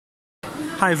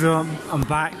Hi everyone, I'm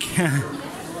back.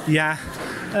 Yeah.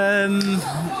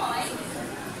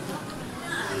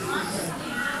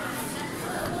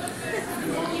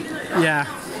 Yeah.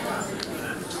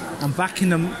 I'm back in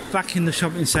the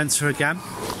shopping centre again.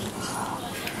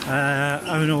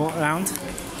 Having a walk around.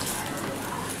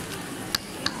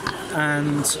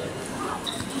 And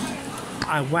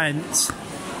I went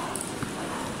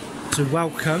to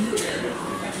Welcome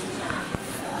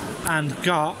and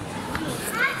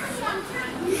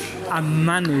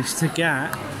managed to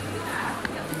get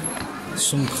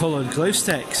some coloured glue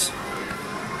sticks.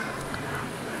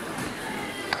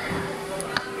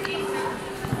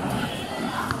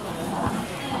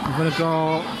 I'm gonna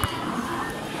go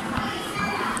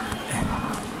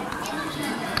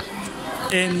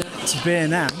in to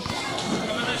B&M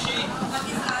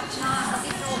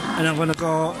and I'm gonna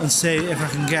go and see if I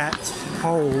can get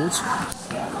hold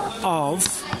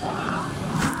of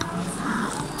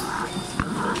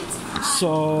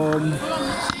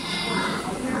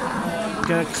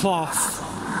get a cloth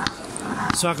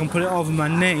so I can put it over my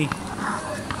knee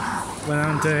when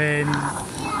I'm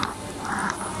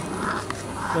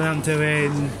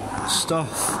doing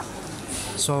stuff.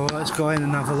 So let's go in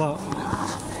and have a look.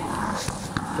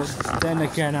 But then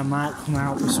again, I might come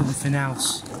out with something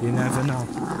else. You never know.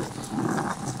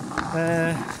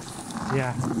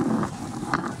 Yeah.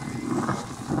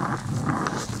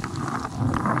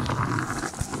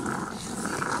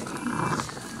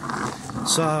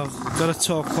 So I've got to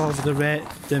talk over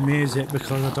the music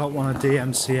because I don't want a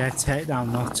DMCA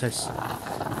takedown notice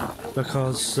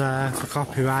because for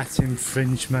copyright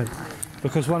infringement.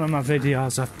 Because one of my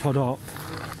videos I've put up,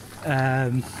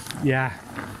 yeah,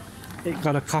 it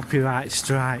got a copyright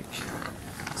strike,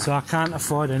 so I can't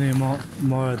afford any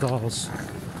more of those.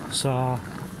 So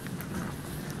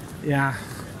yeah,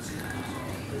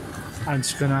 I'm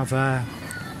just gonna have a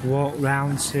walk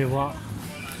round, see what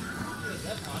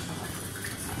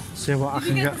I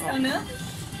can get. I've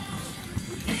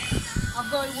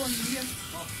got one here.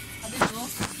 I didn't know.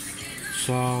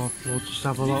 So we'll just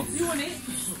have a look. You want it?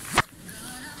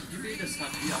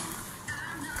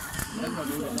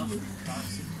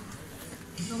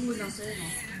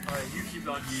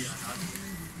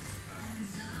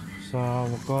 So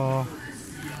we'll go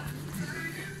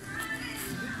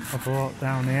have a look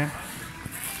down here.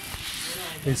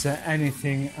 Is there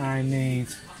anything I need?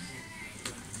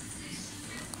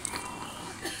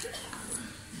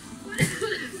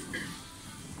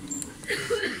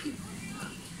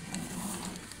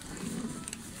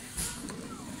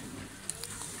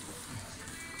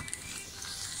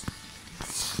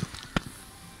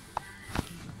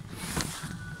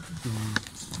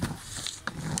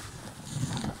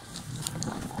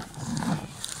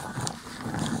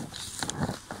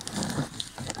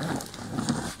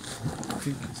 I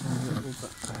think it's a little bit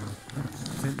down. I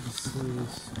think this is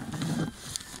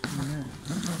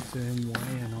doing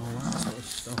way and all that sort of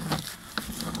stuff.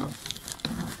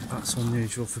 That's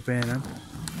unusual for B&M.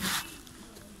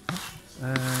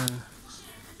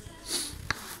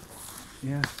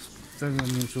 Yeah, very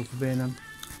unusual for B&M.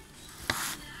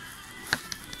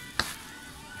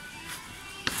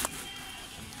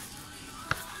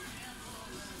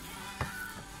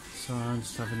 So I'm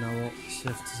just having a look, see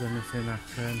if there's anything I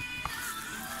can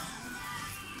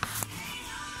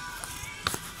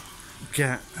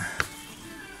get.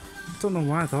 Don't know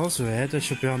why those are here, they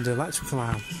should be on the electrical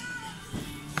arm.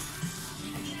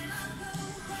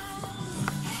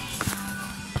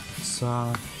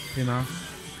 So, you know,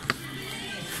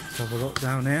 let's have a look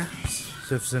down here,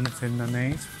 see if there's anything I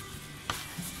need.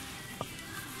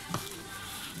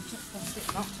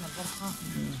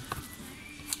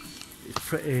 It's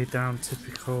pretty damn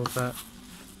typical that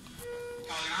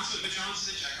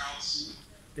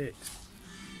it's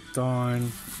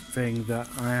darn thing that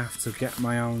I have to get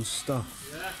my own stuff.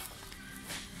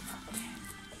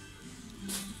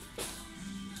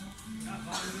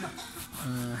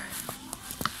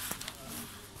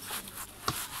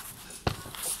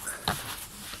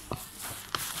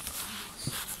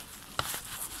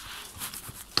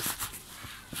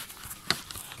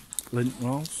 Lint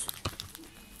rolls.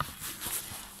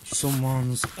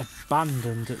 Someone's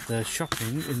abandoned their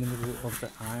shopping in the middle of the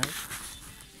aisle.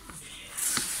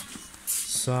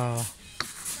 So,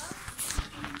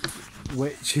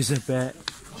 which is a bit,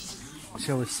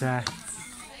 shall we say,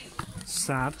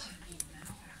 sad.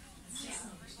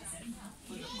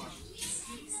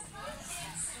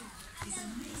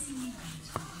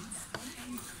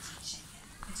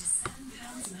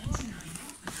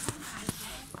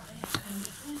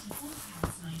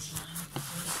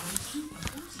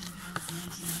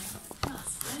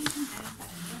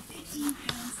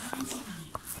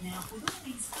 Now, with all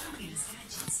these fabulous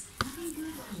gadgets, looking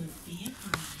good could be a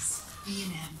breeze.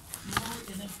 B&M, more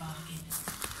than a bargain.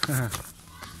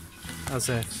 As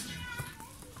if.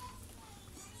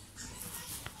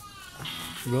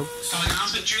 Rugs. Selling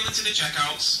announcement duly to the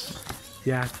checkouts.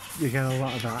 Yeah, you get a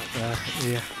lot of that there.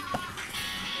 Yeah.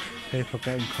 People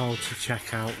getting called to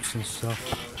checkouts and stuff.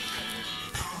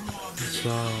 So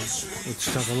we'll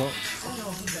just have a look.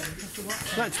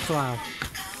 Let's plough.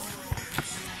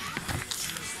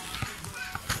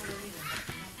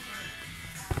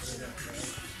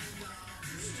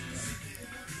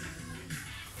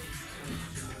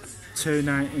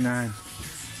 $2.99.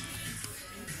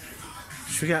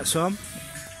 Should we get some?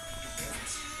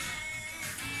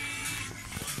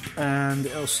 And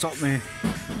it'll stop me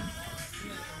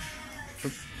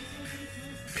from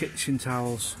kitchen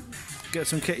towels. Get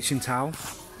some kitchen towel.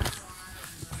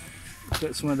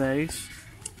 Get some of these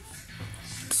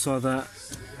so that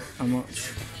how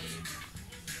much?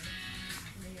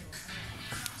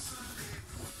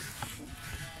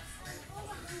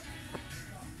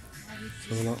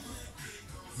 So look,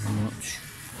 how much?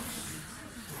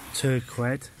 £2,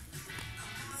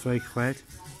 £3.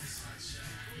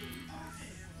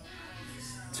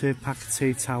 2 pack of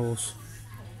tea towels.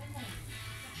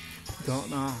 Don't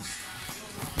know.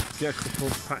 Get a couple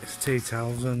of packs of tea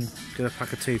towels and get a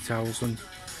pack of tea towels and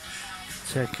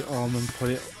take it home and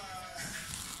put it.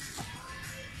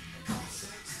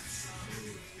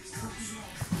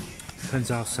 Depends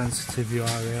how sensitive you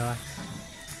are, really.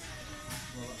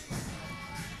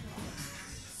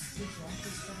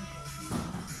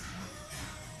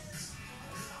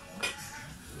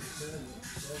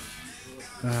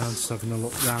 I'm just having a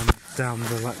look down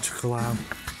the electrical arm.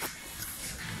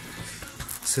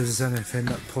 See if there's anything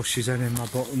that pushes any of my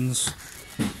buttons.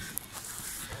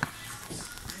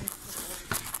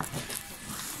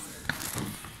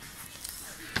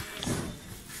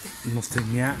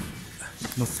 Nothing yet.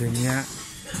 Nothing yet.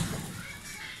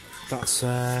 That's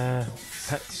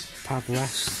pad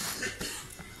rest.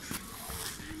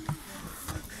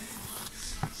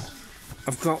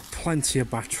 I've got plenty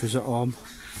of batteries at home.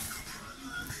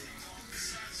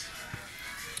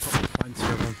 Plenty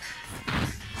of them.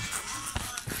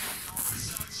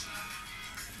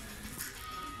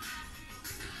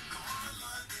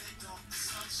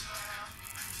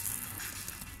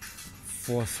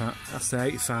 That's the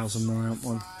 8,000 milliamp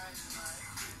one.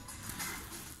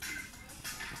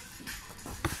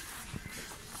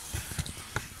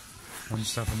 I'm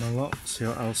just having a look, see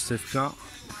what else they've got.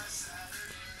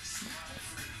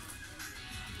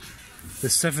 The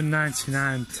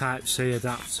 799 Type-C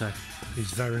adapter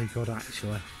is very good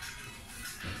actually.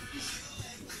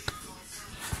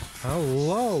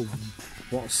 Hello!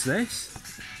 What's this?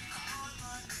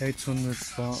 800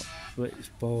 watt Blitz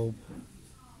bulb.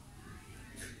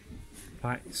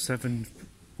 Like 7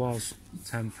 was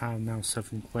 £10, now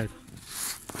 £7.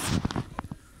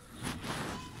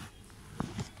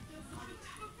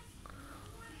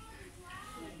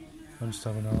 I'm just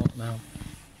having a look now.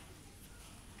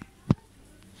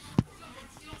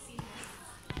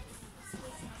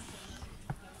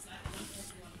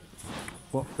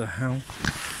 What the hell?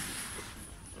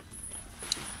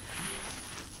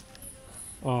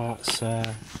 Oh, that's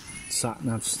a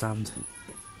sat-nav stand.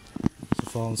 It's a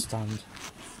phone stand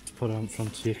to put on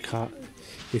front of your car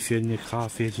if you're in your car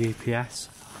for your GPS.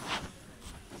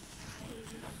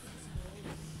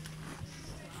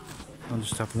 I'm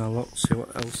just having a look, see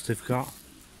what else they've got.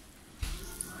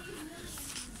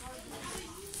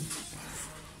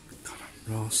 God,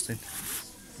 I'm roasting.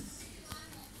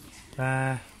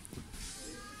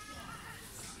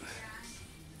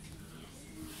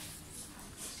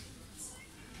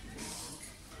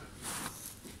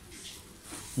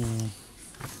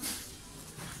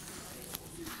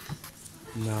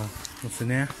 No, nothing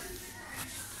here.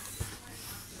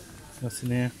 Nothing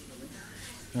here.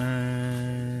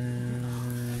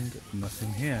 And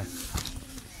nothing here.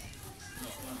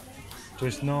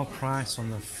 There's no price on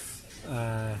the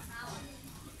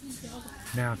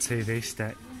Now TV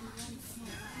stick.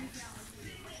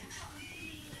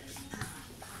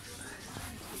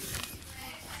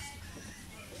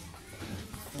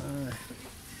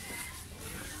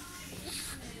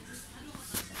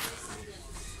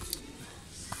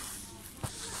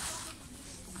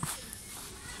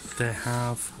 They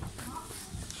have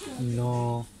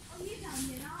no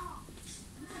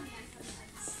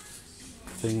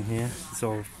thing here. It's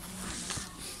all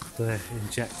the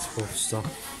injectable stuff.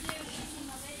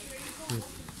 You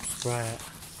spray it.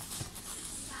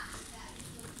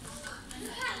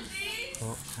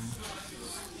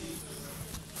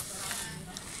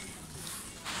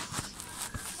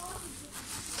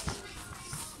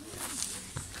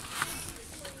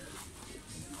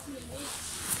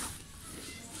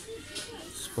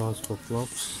 disposable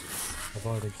gloves. I've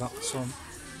already got some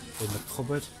in the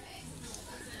cupboard.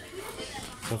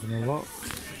 Having a look.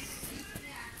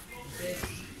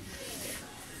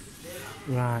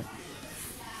 Right.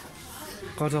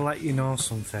 Gotta let you know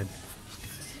something.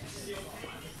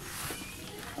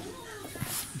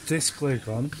 This glue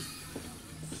gun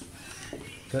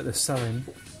that they're selling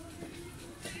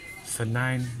for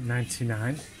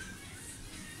 $9.99,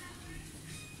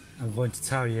 I'm going to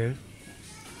tell you,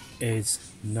 is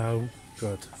no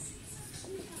good.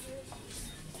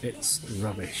 It's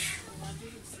rubbish.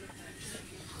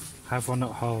 Have one at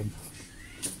home.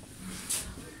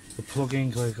 The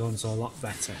plug-in glue guns are a lot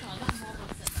better.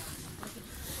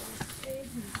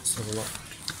 Let's have a look.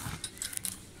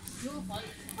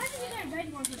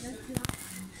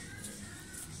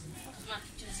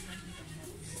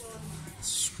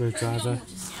 Screwdriver.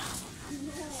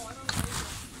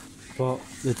 But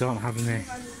they don't have any.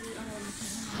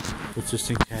 But just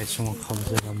in case someone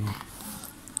comes in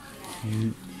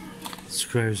and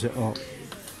screws it up.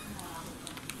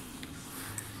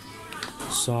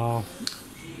 So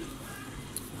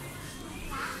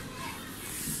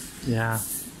yeah.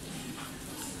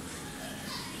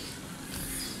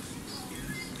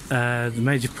 The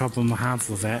major problem I have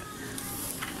with it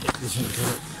isn't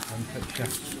good at temperature.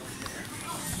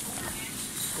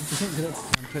 It doesn't good at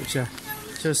temperature.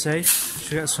 Just see,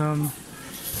 should we get some.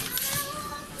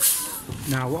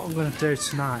 Now what I'm going to do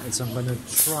tonight is I'm going to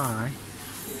try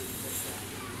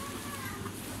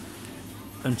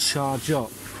and charge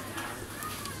up.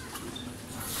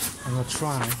 I'm going to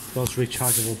try those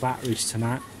rechargeable batteries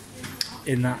tonight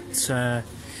in that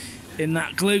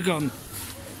glue gun.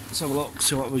 Let's have a look,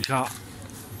 see what we got.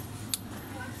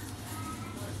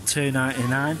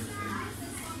 $2.99.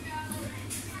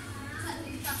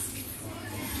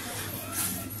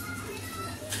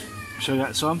 Shall we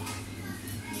get some?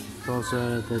 Those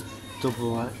are the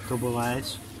double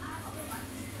A's.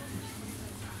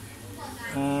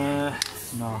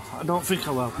 No, I don't think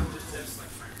I will.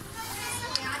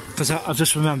 Because I've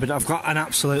just remembered I've got an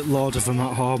absolute load of them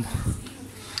at home.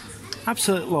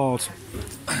 Absolute load.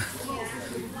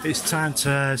 It's time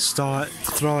to start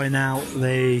throwing out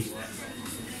the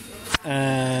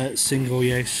single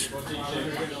use.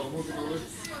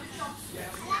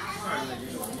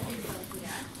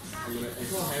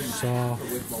 So,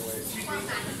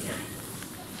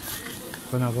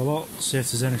 gonna have a look, see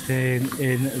if there's anything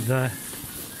in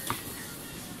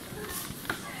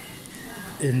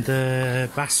the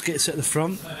baskets at the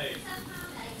front.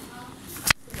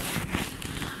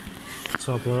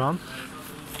 Toblerone.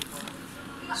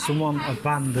 Someone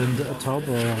abandoned a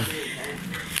Toblerone.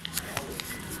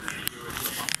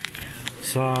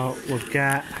 So we'll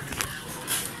get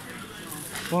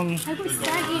 1, 2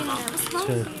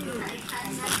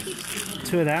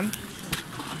 of them.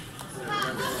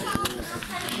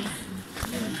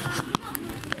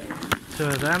 Two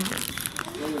of them.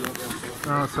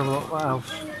 Now let's have a look, what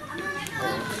else?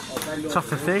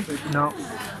 Toffee? No.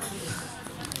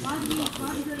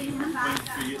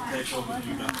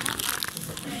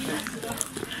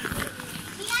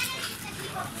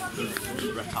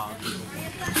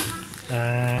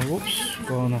 Whoops,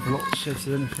 go and have a look, see if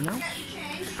there's anything else.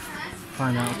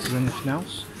 Find out if there's anything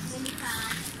else.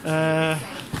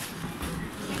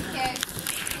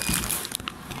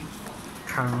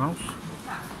 Caramel.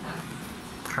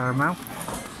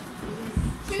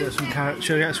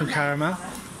 Shall we get some caramel?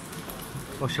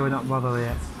 Or shall we not bother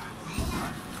yet?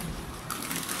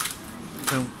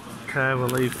 Don't care, we'll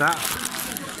leave that.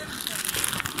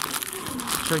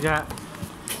 Shall we get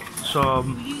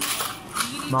some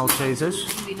Maltesers?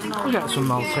 We'll get some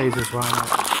Maltesers, why not?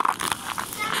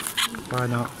 Why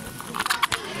not?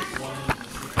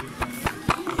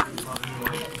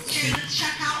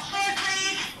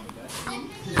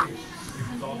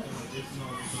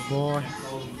 Boy.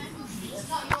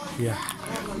 Yeah.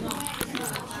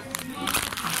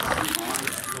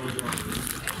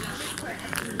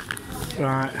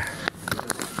 Right.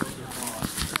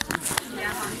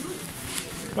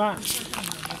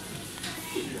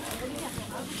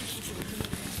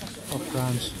 Off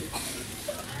grounds.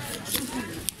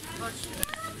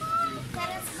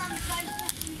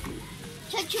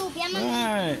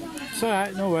 Right. It's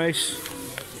alright, no worries.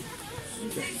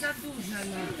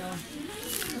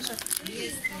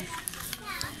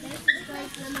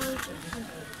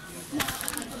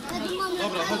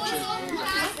 Dobra, chodźcie.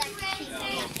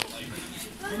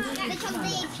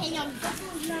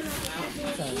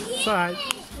 It's alright.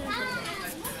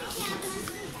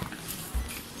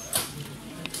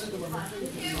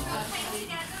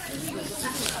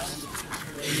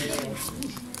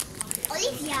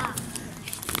 Olivia.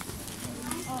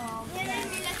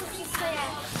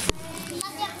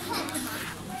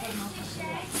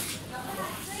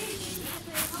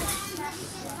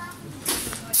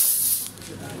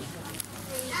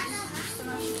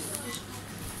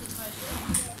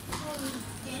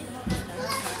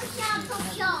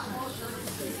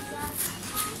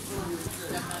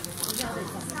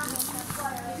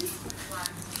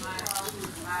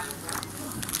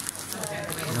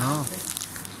 No.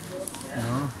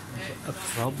 No. A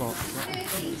robot.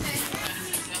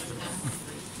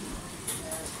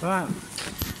 Right.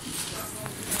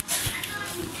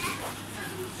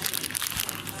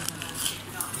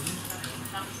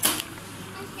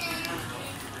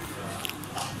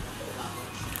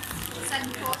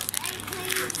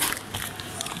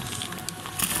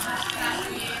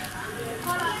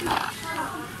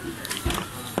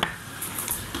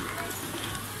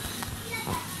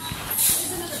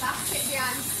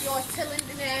 Your tilling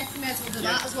in there, you may as well do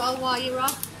that as well while you're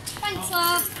off. Thanks,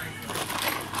 love.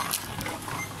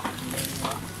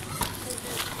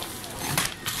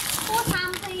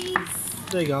 £4, please.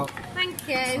 There you go. Thank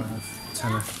you.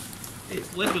 Tenner.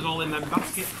 It's liquid all in them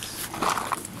baskets.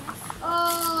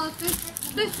 Oh, the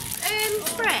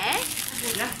spray?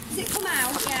 Yeah. Does it come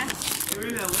out? Yeah. You're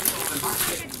in there liquid all in them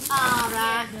baskets.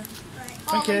 Alright.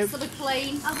 Thank you. For the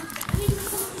clean.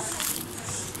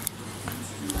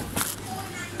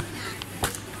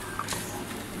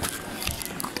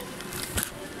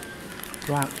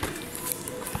 Right.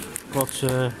 Go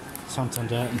to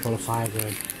Santander and put a £5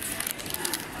 in.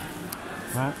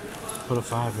 Right. Put a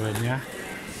 £5 in, yeah?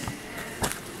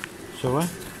 Shall we?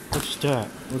 Let's just do it.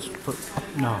 Let's put...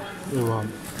 No, we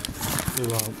won't. We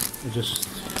won't. We just...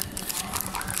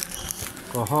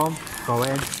 Go home, go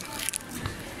in.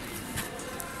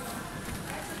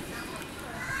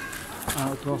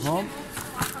 I'll go home.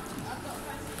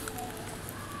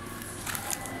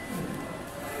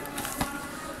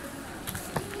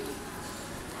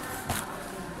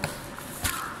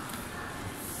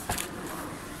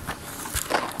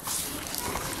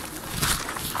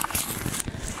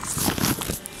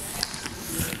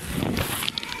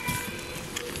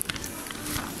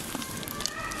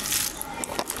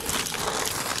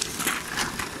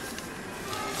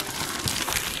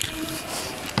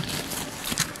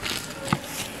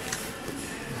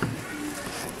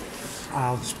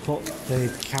 I'll just put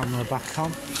the camera back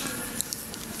on.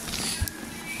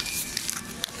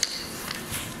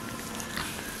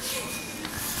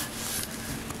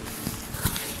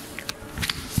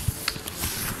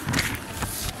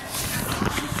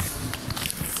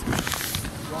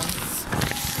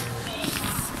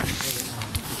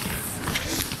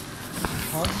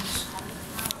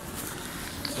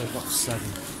 So I've got 7.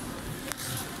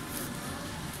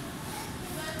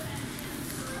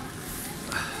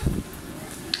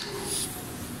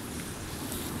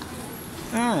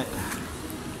 Right,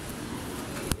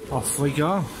 off we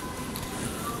go.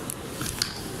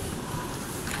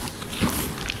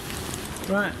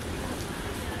 Right,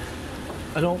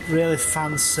 I don't really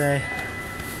fancy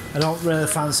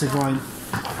going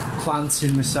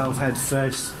planting myself head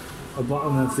first at the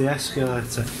bottom of the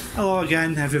escalator. Hello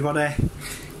again, everybody.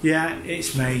 Yeah,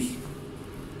 it's me.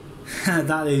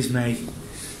 That is me.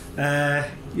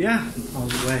 Yeah,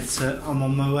 I'm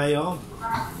on my way home.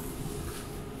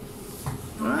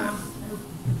 Right,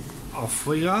 off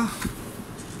we go.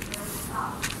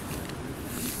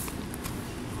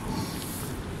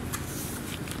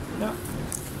 Yeah.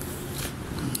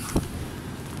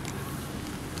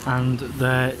 And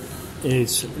there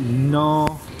is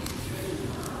no...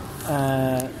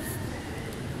 I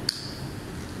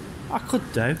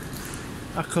could do.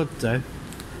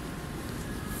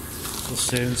 We'll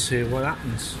soon see what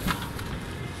happens.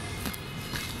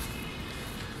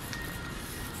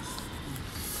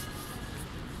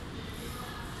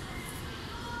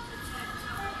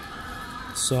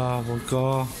 So we'll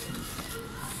go,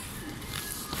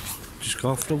 just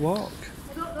go for a walk,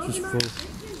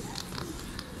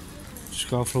 just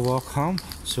go for a walk home,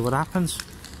 see what happens.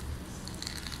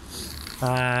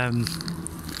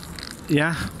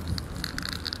 Yeah.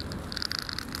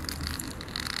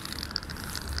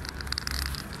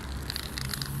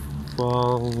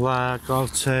 We'll go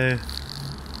to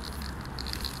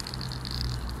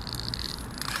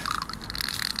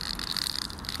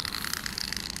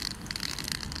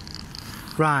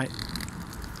right.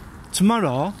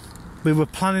 Tomorrow we were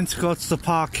planning to go to the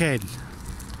Park Inn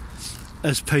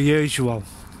as per usual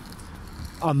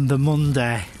on the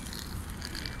Monday.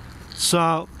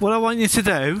 So what I want you to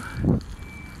do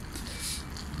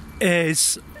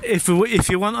is, if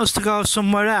you want us to go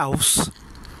somewhere else,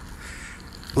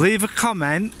 leave a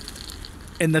comment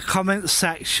in the comment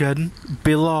section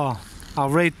below. I'll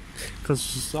read,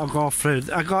 because I'll go through.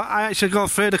 I actually go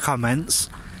through the comments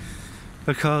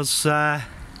because it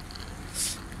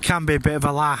can be a bit of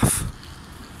a laugh.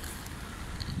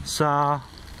 So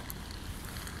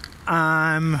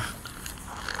I'm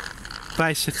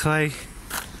basically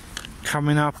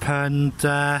coming up and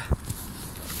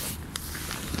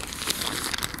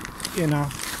you know,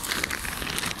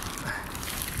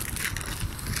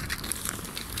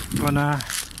 gonna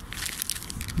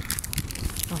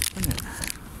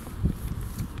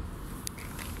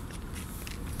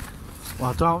well,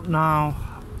 I don't know.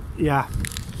 Yeah,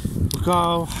 we'll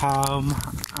go home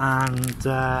and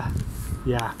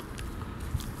yeah.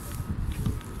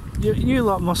 You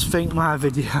lot must think my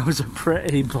videos are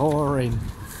pretty boring,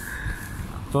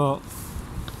 but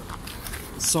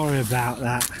sorry about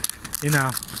that, you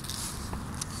know.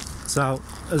 So,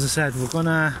 as I said, we're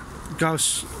gonna go.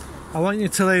 I want you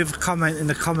to leave a comment in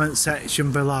the comment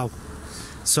section below,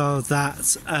 so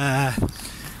that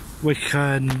we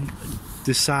can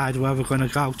decide where we're gonna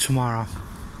go tomorrow.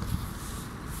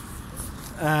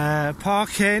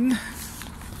 Parking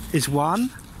is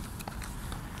one.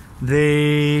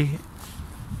 The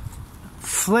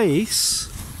fleece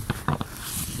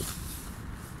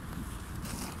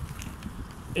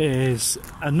is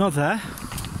another.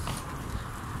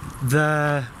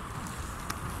 The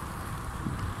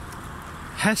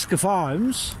Hesker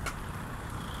Farms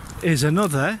is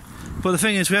another. But the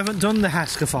thing is, we haven't done the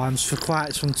Hesker Farms for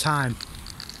quite some time.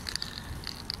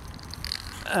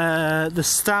 The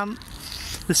Stanner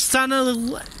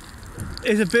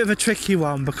is a bit of a tricky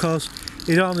one because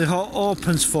it only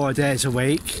opens 4 days a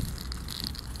week.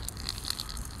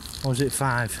 Or was it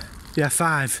 5? Yeah,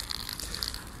 5.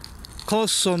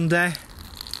 Closed Sunday.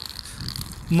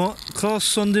 Closed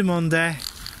Sunday, Monday.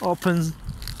 Open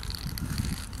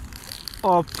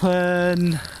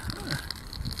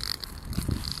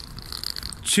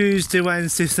Tuesday,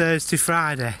 Wednesday, Thursday,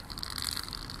 Friday,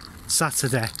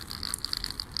 Saturday.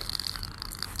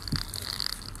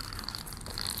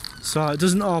 So it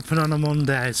doesn't open on a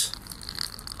Mondays.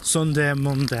 Sunday and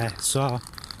Monday, so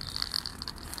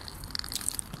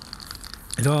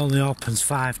it only opens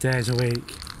 5 days a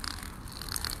week.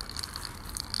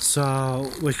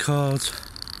 So we could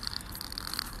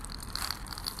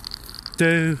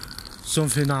do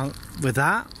something on with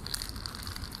that.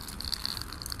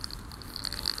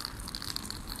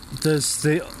 There's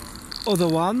the other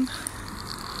one,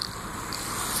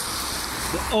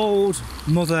 the old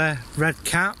mother red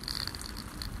cap.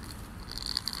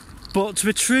 But to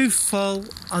be truthful,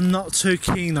 I'm not too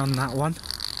keen on that one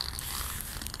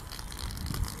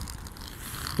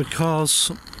because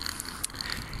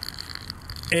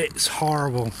it's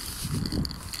horrible.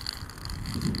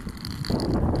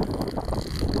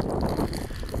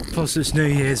 Plus it's New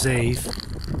Year's Eve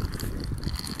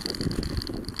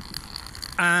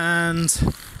and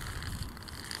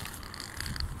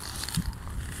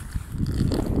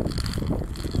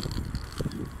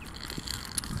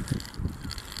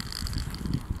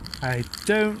I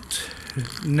don't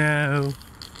know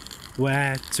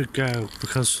where to go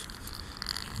because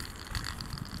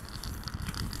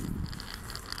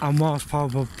I'll most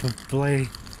probably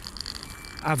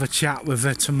have a chat with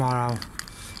her tomorrow.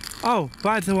 Oh,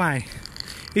 by the way,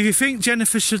 if you think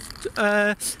Jennifer should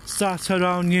start her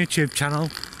own YouTube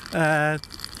channel,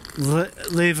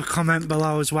 leave a comment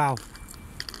below as well.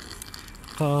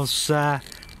 Because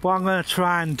what I'm going to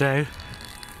try and do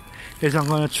is I'm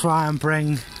going to try and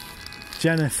bring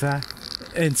Jennifer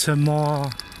into more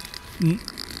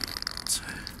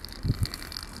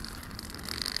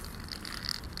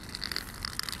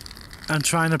I'm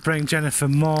trying to bring Jennifer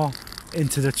more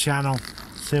into the channel,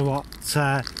 see what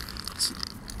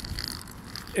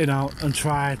you know, and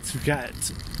try to get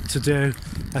to do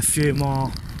a few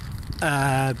more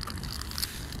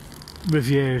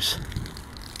reviews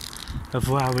of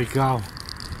where we go.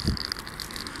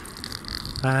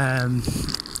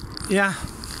 Yeah,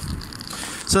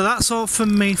 so that's all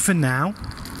from me for now.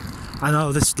 I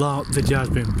know this video has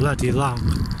been bloody long.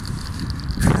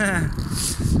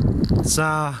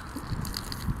 So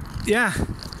yeah,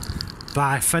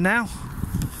 bye for now.